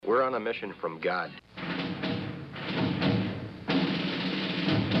We're on a mission from God.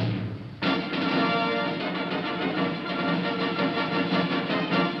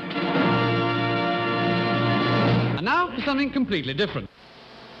 And now for something completely different.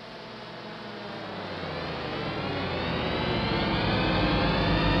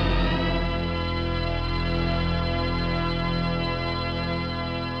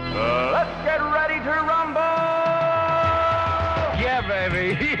 Let's get ready to rumble! Yeah,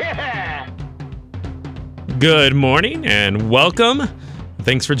 baby, yeah! Good morning and welcome.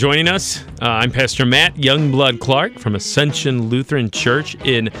 Thanks for joining us. I'm Pastor Matt Youngblood Clark from Ascension Lutheran Church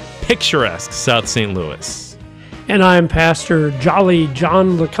in picturesque South St. Louis. And I'm Pastor Jolly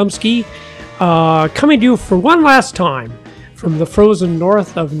John Lekumsky, coming to you for one last time from the frozen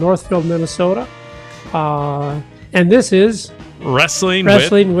north of Northfield, Minnesota. And this is Wrestling with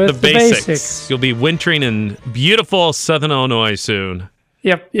the basics. You'll be wintering in beautiful Southern Illinois soon.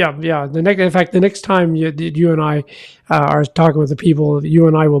 Yep. The next time you and I are talking with the people, you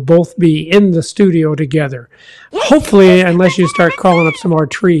and I will both be in the studio together. Hopefully, unless you start crawling up some more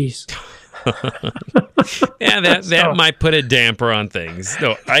trees. Yeah, that might put a damper on things.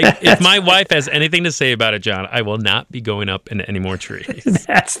 No, if my wife has anything to say about it, John, I will not be going up into any more trees.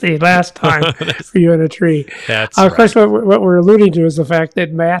 That's the last time for you in a tree. That's of course, what we're alluding to is the fact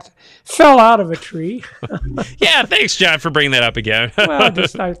that Matt fell out of a tree. Yeah, thanks, John, for bringing that up again. Well,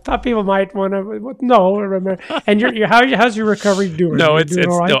 I thought people might want to know. Remember, and how's your recovery doing? No, right?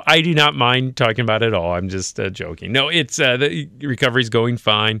 No, I do not mind talking about it at all. I'm just joking. No, it's the recovery's going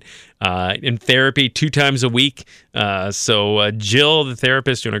fine. In therapy 2 times a week. So Jill, the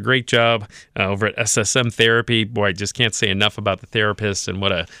therapist, doing a great job over at SSM Therapy. Boy, I just can't say enough about the therapists and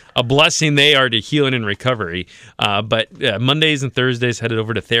what a blessing they are to healing and recovery. But Mondays and Thursdays headed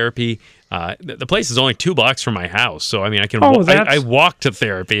over to therapy. The place is only 2 blocks from my house, so I mean, I walk to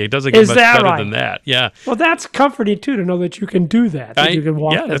therapy. It doesn't get much better than that. Yeah. Well, that's comforting too to know that you can do that. You can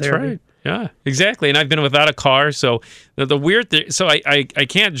walk to therapy. That's right. Yeah, exactly. And I've been without a car, so the weird thing, so I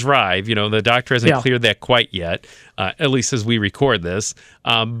can't drive. You know, the doctor hasn't cleared that quite yet, at least as we record this.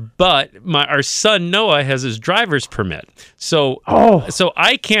 But our son Noah has his driver's permit, so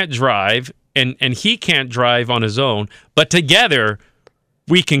I can't drive, and he can't drive on his own, but together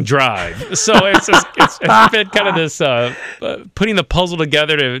we can drive. So it's been kind of this putting the puzzle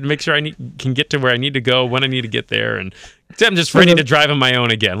together to make sure can get to where I need to go when I need to get there, and I'm just ready to drive on my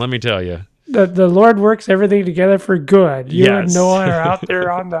own again. Let me tell you, the Lord works everything together for good. You and Noah are out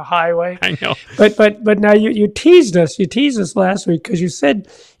there on the highway. I know, but now you teased us. You teased us last week because you said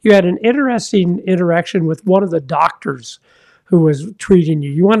you had an interesting interaction with one of the doctors who was treating you.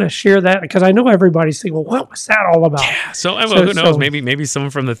 You want to share that? Because I know everybody's thinking, well, what was that all about? Yeah, who knows? Maybe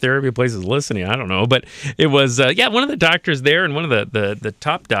someone from the therapy place is listening. I don't know. But it was, one of the doctors there and one of the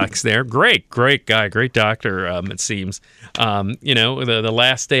top docs there. Great guy, great doctor, it seems. The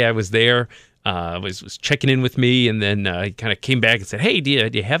last day I was there, was checking in with me, and then he kind of came back and said, hey, do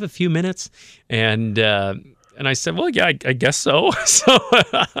you have a few minutes? And I said, well, yeah, I guess so.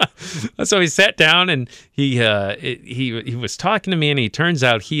 So he sat down and he was talking to me, and he turns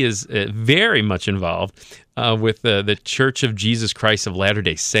out he is very much involved with the Church of Jesus Christ of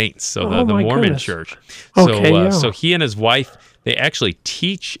Latter-day Saints, so the Mormon church. So he and his wife, they actually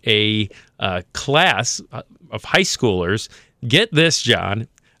teach a class of high schoolers. Get this, John.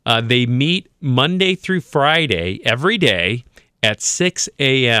 They meet Monday through Friday every day at 6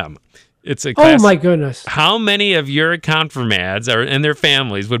 a.m. It's a class. Oh, my goodness. How many of your confirmads and their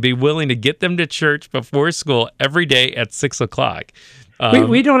families would be willing to get them to church before school every day at 6 o'clock?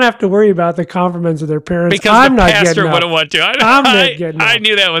 We don't have to worry about the confirmands of their parents. Because the pastor wouldn't want to. I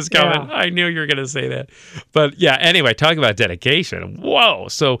knew that was coming. Yeah. I knew you were going to say that. But yeah, anyway, talk about dedication. Whoa.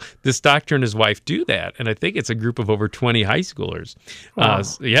 So this doctor and his wife do that. And I think it's a group of over 20 high schoolers.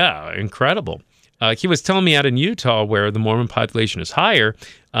 Wow. Incredible. He was telling me out in Utah, where the Mormon population is higher,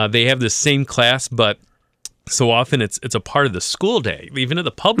 they have the same class, but so often it's a part of the school day. Even at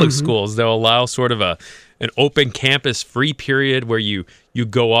the public schools, they'll allow sort of an open campus free period where you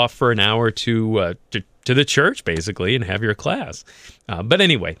go off for an hour to the church, basically, and have your class. But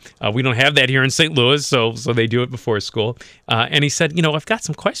anyway, we don't have that here in St. Louis, so they do it before school. And he said, I've got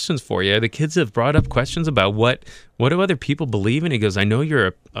some questions for you. The kids have brought up questions about what do other people believe in? He goes, I know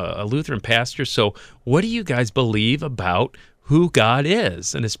you're a Lutheran pastor, so what do you guys believe about who God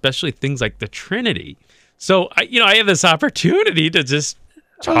is, and especially things like the Trinity? So, I have this opportunity to just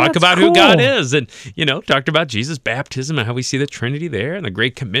talk about who God is, and talked about Jesus' baptism and how we see the Trinity there, and the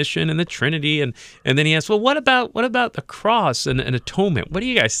Great Commission and the Trinity, and then he asked, well, what about the cross and atonement? What do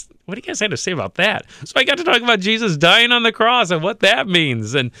you guys what do you guys have to say about that? So I got to talk about Jesus dying on the cross and what that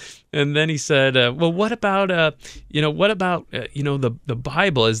means. And then he said, well, what about the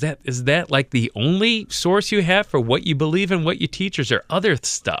Bible? Is that like the only source you have for what you believe and what you teach, or is there other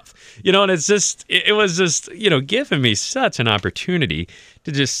stuff? And it's just, it was just, giving me such an opportunity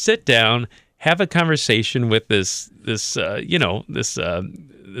to just sit down, have a conversation with this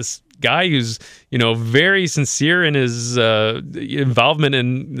guy who's very sincere in his involvement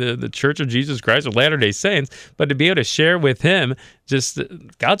in the Church of Jesus Christ of Latter-day Saints, but to be able to share with him just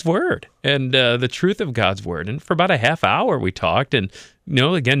God's word and the truth of God's word. And for about a half hour we talked, and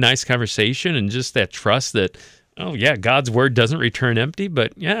again, nice conversation, and just that trust that, oh yeah, God's word doesn't return empty,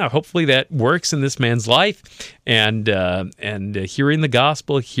 but yeah, hopefully that works in this man's life, and hearing the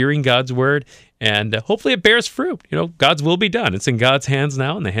gospel, hearing God's word, and hopefully it bears fruit. God's will be done. It's in God's hands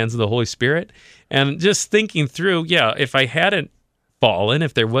now, in the hands of the Holy Spirit. And just thinking through, if I hadn't fallen,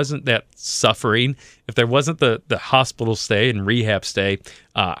 if there wasn't that suffering, if there wasn't the hospital stay and rehab stay,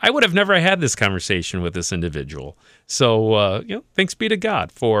 I would have never had this conversation with this individual. So, thanks be to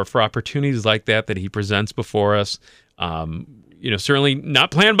God for opportunities like that He presents before us. Certainly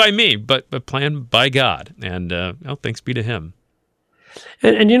not planned by me, but planned by God. And thanks be to Him.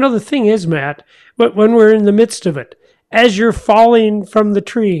 And the thing is, Matt, when we're in the midst of it, as you're falling from the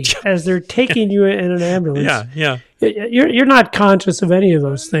tree, as they're taking you in an ambulance, you're not conscious of any of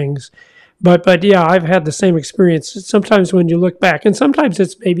those things. But yeah, I've had the same experience. Sometimes when you look back, and sometimes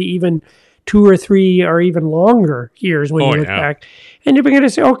it's maybe even 2 or 3 or even longer years when you look back, and you begin to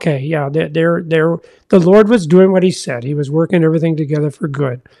say, okay, yeah, the Lord was doing what He said. He was working everything together for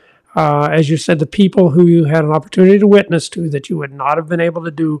good. As you said, the people who you had an opportunity to witness to that you would not have been able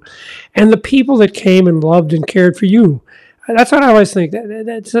to do, and the people that came and loved and cared for you. That's what I always think.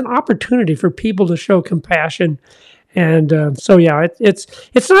 That's an opportunity for people to show compassion. And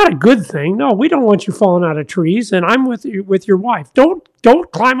it's not a good thing. No, we don't want you falling out of trees. And I'm with you, with your wife. Don't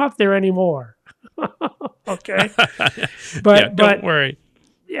climb up there anymore. Okay, but don't worry.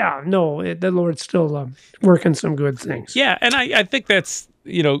 Yeah, no, the Lord's still working some good things. Yeah, and I think that's.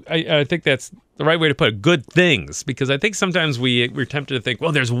 I think that's the right way to put it, good things, because I think sometimes we're tempted to think,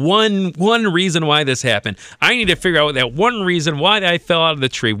 well, there's one reason why this happened. I need to figure out that one reason why I fell out of the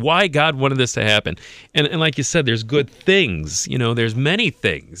tree, why God wanted this to happen. And like you said, there's good things. There's many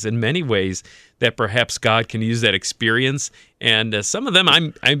things in many ways that perhaps God can use that experience. And some of them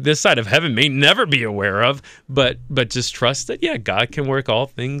I'm this side of heaven may never be aware of, but just trust that, yeah, God can work all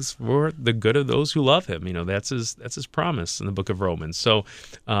things for the good of those who love Him. That's His promise in the book of Romans. So,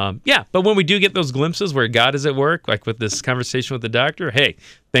 but when we do get those glimpses where God is at work, like with this conversation with the doctor, hey,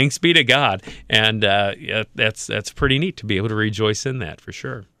 thanks be to God. And that's pretty neat to be able to rejoice in that, for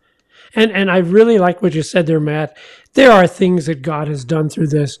sure. And I really like what you said there, Matt. There are things that God has done through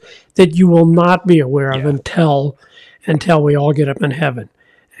this that you will not be aware of until we all get up in heaven.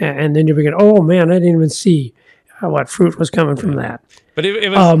 And then you begin, oh man, I didn't even see what fruit was coming from that. But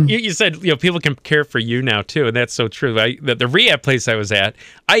it was, you said, people can care for you now too, and that's so true. The rehab place I was at,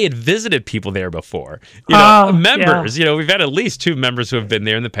 I had visited people there before. Members, we've had at least 2 members who have been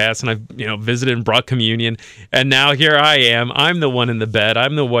there in the past, and I've, visited and brought communion, and now here I am. I'm the one in the bed.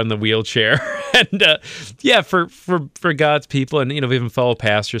 I'm the one in the wheelchair, and for God's people, and even fellow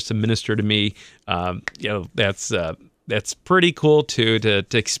pastors to minister to me, that's pretty cool too,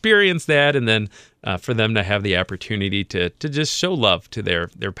 to experience that, and then for them to have the opportunity to just show love to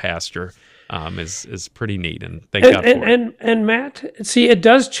their pastor is pretty neat, and thank God for it. And Matt, see, it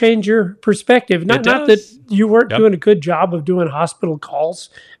does change your perspective. Not that you weren't doing a good job of doing hospital calls,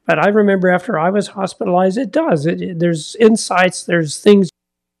 but I remember after I was hospitalized, it does. There's insights, there's things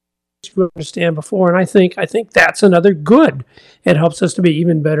you understand before, and I think that's another good. It helps us to be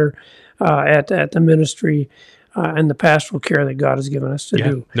even better at the ministry and the pastoral care that God has given us to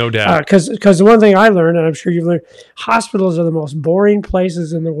do. No doubt. Because the one thing I learned, and I'm sure you've learned, hospitals are the most boring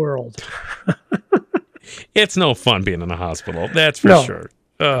places in the world. It's no fun being in a hospital, that's for sure.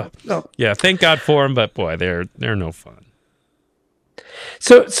 No. Yeah, thank God for them, but boy, they're no fun.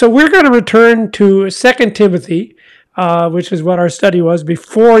 So we're going to return to 2 Timothy, which is what our study was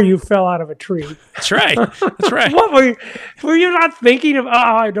before you fell out of a tree. That's right. That's right. What were you not thinking of? Oh,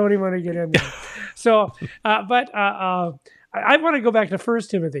 I don't even want to get in there. So, I want to go back to 1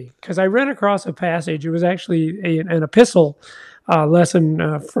 Timothy, because I ran across a passage. It was actually an epistle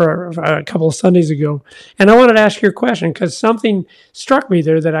lesson for a couple of Sundays ago. And I wanted to ask you a question, because something struck me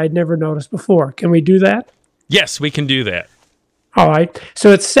there that I'd never noticed before. Can we do that? Yes, we can do that. All right.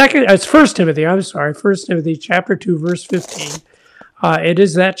 So it's 1 Timothy, 1 Timothy chapter 2, verse 15. It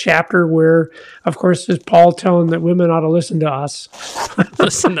is that chapter where, of course, is Paul telling that women ought to listen to us.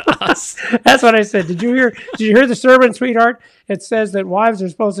 Listen to us. That's what I said. Did you hear the sermon, sweetheart? It says that wives are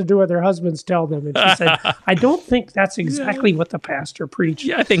supposed to do what their husbands tell them. And she said, I don't think that's exactly what the pastor preached.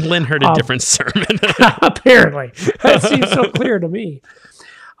 Yeah, I think Lynn heard a different sermon. Apparently. That seems so clear to me.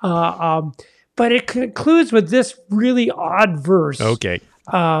 But it concludes with this really odd verse. Okay.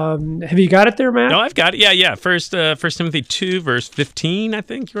 Have you got it there, Matt? No, I've got it. Yeah. First Timothy 2, verse 15, I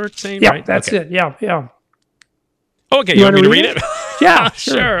think you were saying, Yeah, right? that's Okay. it. Yeah. Okay, you want me to read it? Yeah,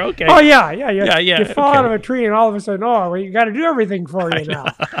 Sure, okay. Oh, yeah. Yeah, You fall out okay. of a tree and all of a sudden, well, you got to do everything for you now.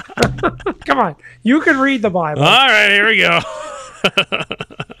 Come on. You can read the Bible. All right, here we go.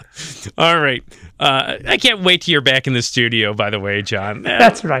 All right. I can't wait till you're back in the studio, by the way, John.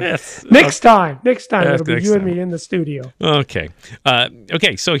 That's right. Yes. Next time, it'll be next you and time. me in the studio. Okay.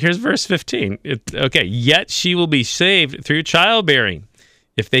 Okay, so here's verse 15. Yet she will be saved through childbearing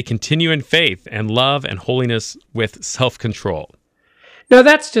if they continue in faith and love and holiness with self-control. No,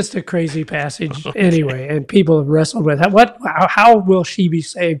 that's just a crazy passage anyway, and people have wrestled with it. How will she be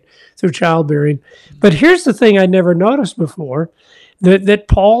saved through childbearing? But here's the thing I never noticed before, that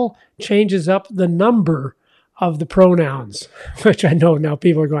Paul changes up the number of the pronouns, which I know now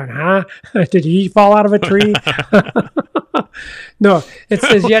people are going, huh? Did he fall out of a tree? No, it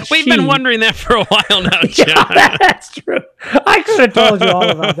says yet We've she. been wondering that for a while now, John. Yeah, that's true. I could have told you all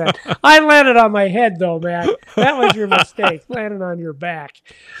about that. I landed on my head, though, Matt. That was your mistake, landing on your back.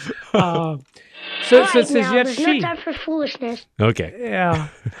 So it says now, yet there's she. no time for foolishness. Okay. Yeah,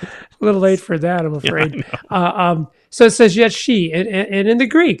 a little late for that, I'm afraid. So it says yet she, and in the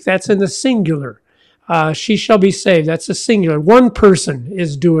Greek, that's in the singular. She shall be saved. That's a singular. One person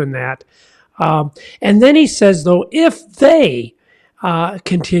is doing that. And then he says, though, if they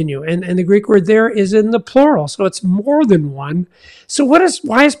continue, and the Greek word there is in the plural, so it's more than one. So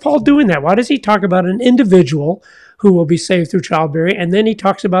why is Paul doing that? Why does he talk about an individual who will be saved through childbearing, and then he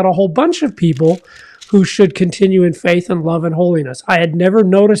talks about a whole bunch of people who should continue in faith and love and holiness? I had never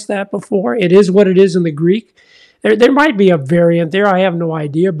noticed that before. It is what it is in the Greek. There might be a variant there. I have no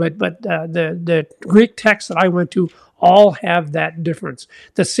idea, but the Greek text that I went to all have that difference.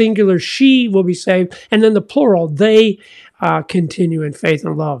 The singular, she will be saved, and then the plural, they continue in faith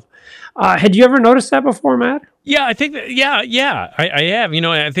and love. Had you ever noticed that before, Matt? Yeah, I think that, I have.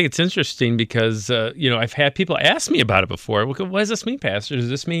 I think it's interesting because, I've had people ask me about it before. What does this mean, Pastor? Does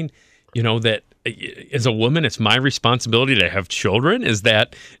this mean, that as a woman, it's my responsibility to have children? Is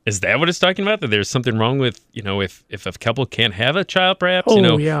that what it's talking about? That there's something wrong with, if a couple can't have a child, perhaps,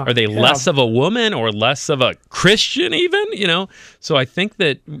 are they less of a woman or less of a Christian even, So I think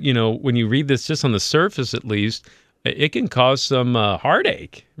that, when you read this just on the surface, at least, it can cause some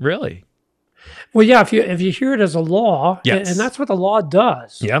heartache, really. Well, yeah, if you hear it as a law, Yes. and that's what the law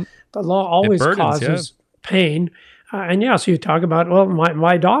does. Yep. The law always burdens, causes pain. So you talk about, well,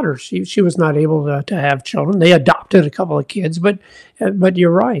 my daughter, she was not able to have children. They adopted a couple of kids, but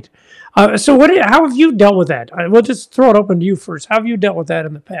you're right. So how have you dealt with that? We'll just throw it open to you first. How have you dealt with that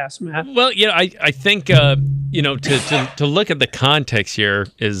in the past, Matt? Well, I think to look at the context here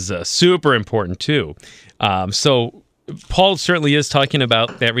is super important too. So Paul certainly is talking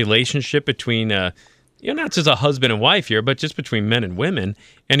about that relationship between not just a husband and wife here, but just between men and women.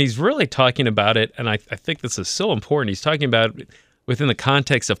 And he's really talking about it, and I think this is so important. He's talking about it within the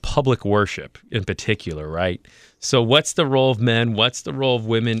context of public worship in particular, right? So what's the role of men? What's the role of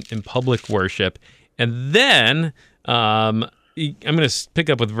women in public worship? And then I'm going to pick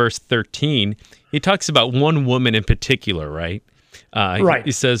up with verse 13. He talks about one woman in particular, right? Right.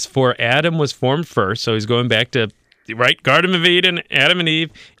 He says, for Adam was formed first. So he's going back to, right, Garden of Eden, Adam and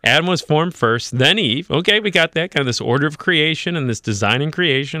Eve. Adam was formed first, then Eve. Okay, we got that, kind of this order of creation and this design in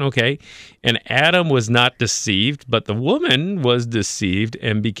creation, okay. And Adam was not deceived, but the woman was deceived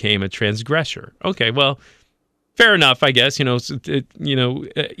and became a transgressor. Okay, well, fair enough, I guess.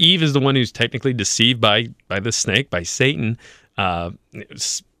 Eve is the one who's technically deceived by the snake, by Satan. Not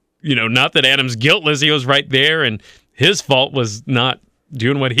that Adam's guiltless. He was right there, and his fault was not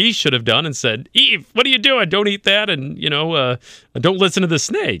doing what he should have done and said, Eve, what are you doing? Don't eat that, and don't listen to the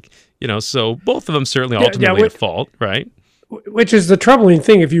snake. So both of them certainly ultimately at fault, right? Which is the troubling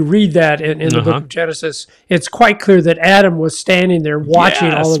thing. If you read that in the book of Genesis, it's quite clear that Adam was standing there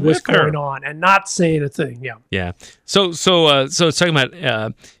watching all of this going on and not saying a thing. Yeah. Yeah. So it's talking about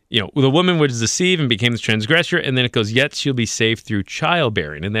the woman was deceived and became the transgressor, and then it goes, yet she'll be saved through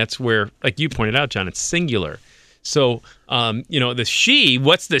childbearing, and that's where, like you pointed out, John, it's singular. So, the she,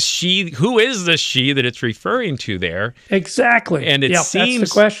 what's the she? Who is the she that it's referring to there? Exactly. And it seems,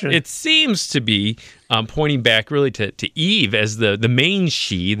 that's the question. It seems to be pointing back really to Eve as the main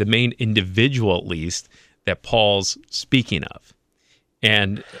she, the main individual at least, that Paul's speaking of.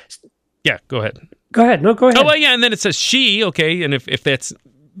 And yeah, go ahead. Go ahead. No, go ahead. Oh, well, yeah, and then it says she, okay, and if that's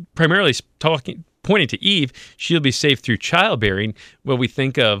primarily pointing to Eve, she'll be saved through childbearing. Well, we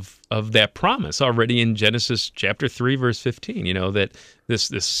think of that promise already in Genesis chapter 3, verse 15, that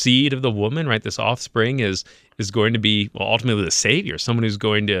this seed of the woman, right, this offspring is going to be, well, ultimately the Savior, someone who's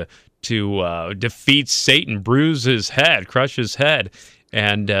going to defeat Satan, bruise his head, crush his head,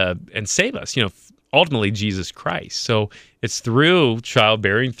 and save us, ultimately Jesus Christ. So it's through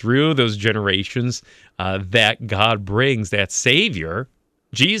childbearing, through those generations, that God brings that Savior,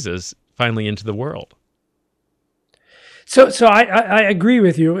 Jesus, finally into the world. So I agree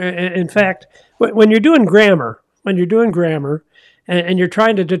with you. In fact, when you're doing grammar, and you're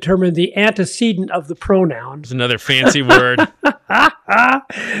trying to determine the antecedent of the pronoun. It's another fancy word. You've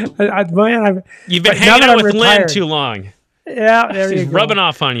been hanging out with Lynn too long. Yeah, there She's you go. rubbing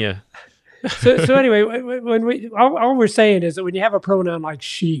off on you. So anyway, all we're saying is that when you have a pronoun like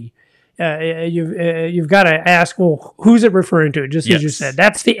she, you've got to ask, well, who's it referring to? Just as you said,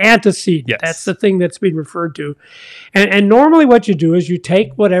 that's the antecedent. Yes. That's the thing that's being referred to. And normally what you do is you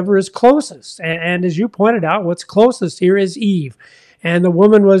take whatever is closest. And as you pointed out, what's closest here is Eve. And the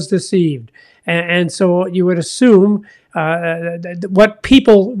woman was deceived. And so you would assume what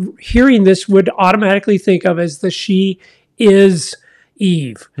people hearing this would automatically think of as the she is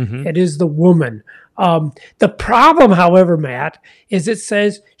Eve. Mm-hmm. It is the woman. The problem, however, Matt, is it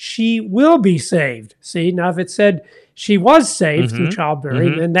says she will be saved. See, now if it said she was saved through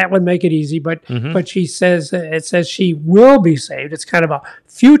childbearing, then that would make it easy. But she says it says she will be saved. It's kind of a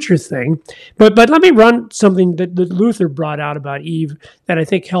future thing. But let me run something that Luther brought out about Eve that I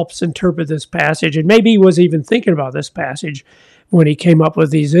think helps interpret this passage, and maybe he was even thinking about this passage when he came up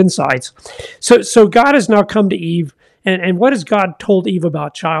with these insights. So God has now come to Eve, and what has God told Eve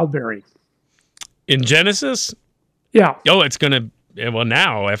about childbearing? In Genesis? Yeah. Oh, it's going to, well,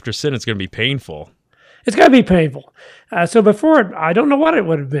 now, after sin, it's going to be painful. It's going to be painful. So before, I don't know what it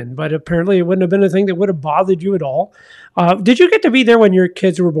would have been, but apparently it wouldn't have been a thing that would have bothered you at all. Did you get to be there when your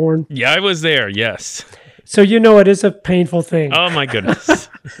kids were born? Yeah, I was there, yes. So it is a painful thing. Oh, my goodness. A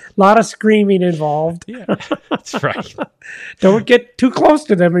lot of screaming involved. Yeah, that's right. Don't get too close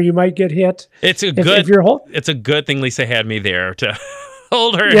to them or you might get hit. It's a good thing Lisa had me there to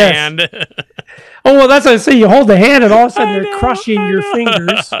hold her hand. Oh, well, that's what I say. You hold the hand, and all of a sudden they're crushing your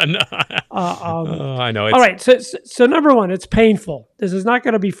fingers. I know. All right. So number one, it's painful. This is not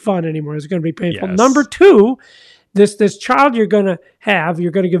going to be fun anymore. It's going to be painful. Yes. Number two, this child you're going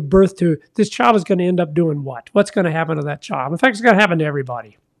to give birth to, this child is going to end up doing what? What's going to happen to that child? In fact, it's going to happen to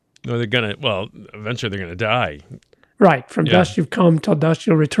everybody. No, eventually they're going to die. Right. From dust you've come, till dust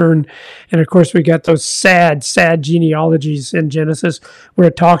you'll return. And of course, we got those sad genealogies in Genesis where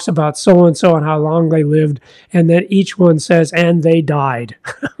it talks about so-and-so and how long they lived. And then each one says, and they died.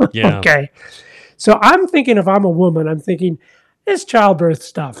 Yeah. Okay. So I'm thinking, if I'm a woman, I'm thinking, this childbirth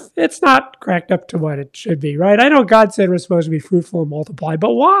stuff, it's not cracked up to what it should be, right? I know God said we're supposed to be fruitful and multiply,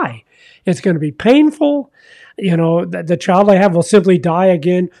 but why? It's going to be painful. The child I have will simply die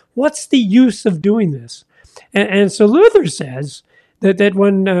again. What's the use of doing this? And so Luther says that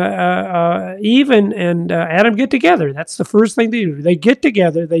when Eve and Adam get together, that's the first thing they do. They get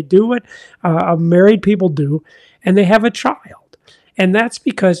together, they do what married people do, and they have a child. And that's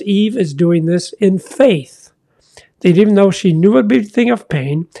because Eve is doing this in faith. That even though she knew it would be a thing of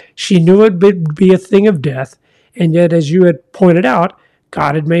pain, she knew it would be a thing of death, and yet, as you had pointed out,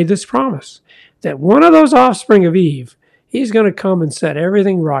 God had made this promise that one of those offspring of Eve, he's going to come and set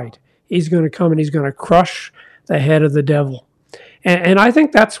everything right. He's going to come and he's going to crush the head of the devil. And I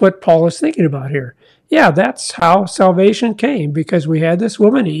think that's what Paul is thinking about here. Yeah, that's how salvation came, because we had this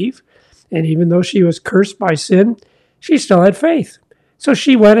woman Eve, and even though she was cursed by sin, she still had faith. So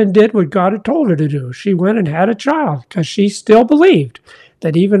she went and did what God had told her to do. She went and had a child because she still believed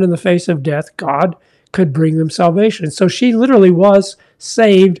that even in the face of death, God could bring them salvation. So she literally was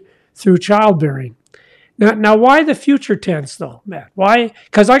saved through childbearing. Now, why the future tense, though, Matt? Why?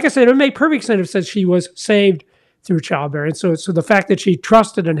 Because, like I said, it would make perfect sense if it says she was saved through childbearing. So the fact that she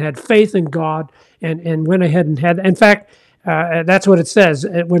trusted and had faith in God and went ahead and had, in fact, that's what it says.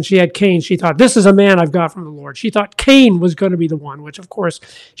 When she had Cain, she thought, this is a man I've got from the Lord. She thought Cain was going to be the one, which, of course,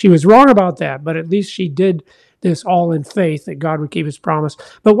 she was wrong about that. But at least she did this all in faith that God would keep his promise.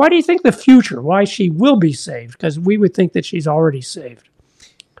 But why do you think the future? Why she will be saved? Because we would think that she's already saved.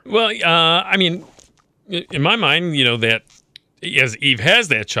 Well, in my mind, that as Eve has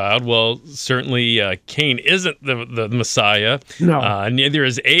that child, well, certainly Cain isn't the Messiah. No. Neither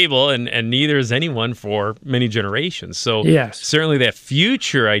is Abel, and neither is anyone for many generations. So Yes. certainly that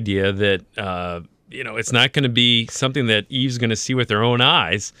future idea that, it's not going to be something that Eve's going to see with her own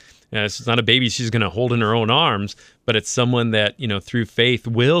eyes. It's not a baby she's going to hold in her own arms, but it's someone that, through faith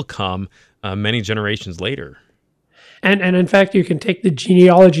will come many generations later. And in fact, you can take the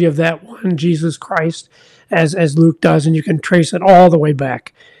genealogy of that one, Jesus Christ, as Luke does, and you can trace it all the way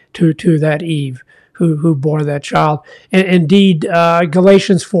back to that Eve who bore that child. And indeed,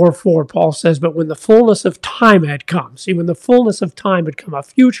 Galatians 4:4, Paul says, but when the fullness of time had come, see, when the fullness of time had come, a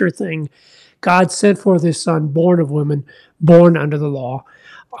future thing, God sent forth his son, born of woman, born under the law.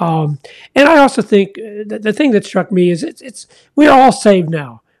 And I also think the thing that struck me is it's we're all saved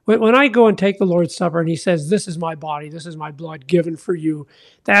now. When I go and take the Lord's Supper and he says, this is my body, this is my blood given for you,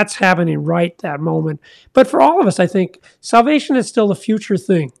 that's happening right that moment. But for all of us, I think salvation is still a future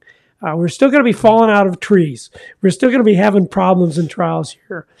thing. We're still going to be falling out of trees. We're still going to be having problems and trials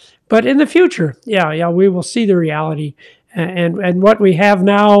here. But in the future, we will see the reality. And what we have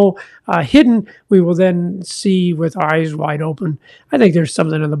now hidden, we will then see with our eyes wide open. I think there's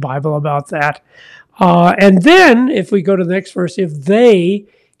something in the Bible about that. And then, if we go to the next verse, if they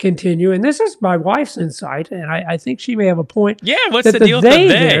continue, and this is my wife's insight, and I think she may have a point. Yeah, what's the deal with the they?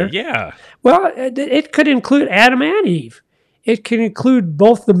 There, yeah. Well, it could include Adam and Eve. It can include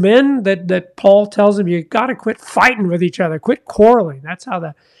both the men that Paul tells them, you got to quit fighting with each other, quit quarreling. That's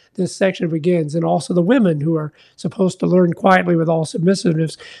how this section begins. And also the women who are supposed to learn quietly with all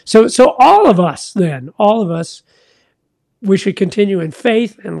submissiveness. So all of us, we should continue in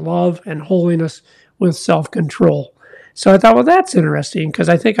faith and love and holiness with self-control. So I thought, well, that's interesting, because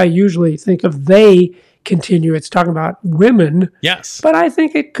I think I usually think of they continue. It's talking about women. Yes. But I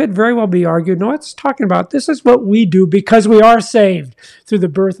think it could very well be argued, no, it's talking about this is what we do because we are saved through the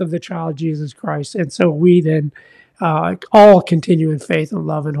birth of the child Jesus Christ. And so we then all continue in faith and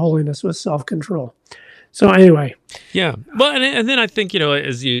love and holiness with self-control. So anyway. Yeah. Well, and then I think,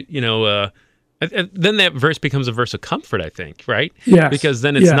 as then that verse becomes a verse of comfort, I think, right? Yes. Because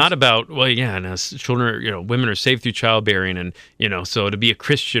then it's not about, now children, women are saved through childbearing, and, so to be a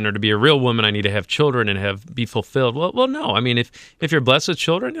Christian or to be a real woman, I need to have children and be fulfilled. Well, no. I mean, if you're blessed with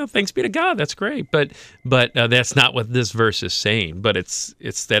children, thanks be to God, that's great. But that's not what this verse is saying. But it's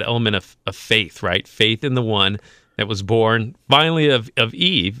that element of faith, right? Faith in the one that was born finally of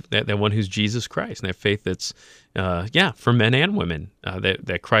Eve, that one who's Jesus Christ, and that faith that's, for men and women,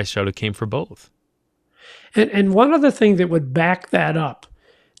 that Christ child who came for both. And one other thing that would back that up,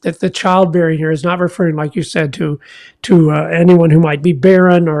 that the childbearing here is not referring, like you said, to anyone who might be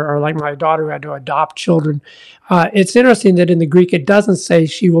barren or like my daughter who had to adopt children. It's interesting that in the Greek, it doesn't say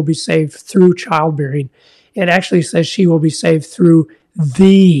she will be saved through childbearing. It actually says she will be saved through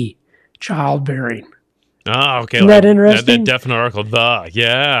the childbearing. Oh, okay. Isn't that interesting? That definite article,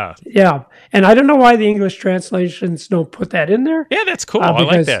 yeah. Yeah. And I don't know why the English translations don't put that in there. Yeah, that's cool. I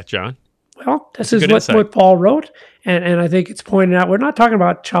like that, John. Well, this is what Paul wrote. And I think it's pointed out, we're not talking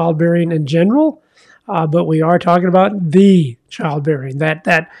about childbearing in general, but we are talking about the childbearing.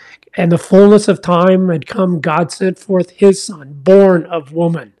 That and the fullness of time had come, God sent forth his son, born of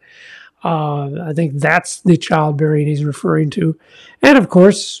woman. I think that's the childbearing he's referring to. And of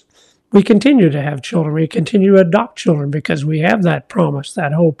course, we continue to have children. We continue to adopt children because we have that promise,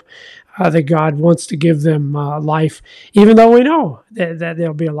 that hope that God wants to give them life, even though we know that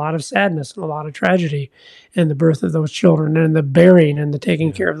there'll be a lot of sadness and a lot of tragedy in the birth of those children and the bearing and the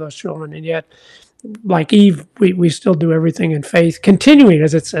taking care of those children. And yet, like Eve, we still do everything in faith, continuing,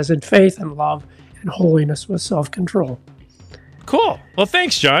 as it says, in faith and love and holiness with self-control. Cool. Well,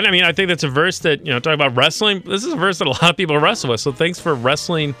 thanks, John. I mean, I think that's a verse that, talking about wrestling, this is a verse that a lot of people wrestle with. So thanks for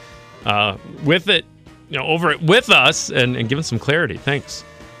wrestling with it, over it with us and giving some clarity. Thanks.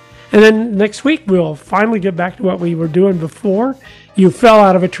 And then next week, we'll finally get back to what we were doing before you fell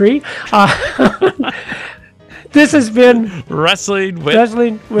out of a tree. This has been Wrestling with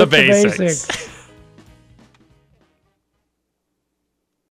the basics.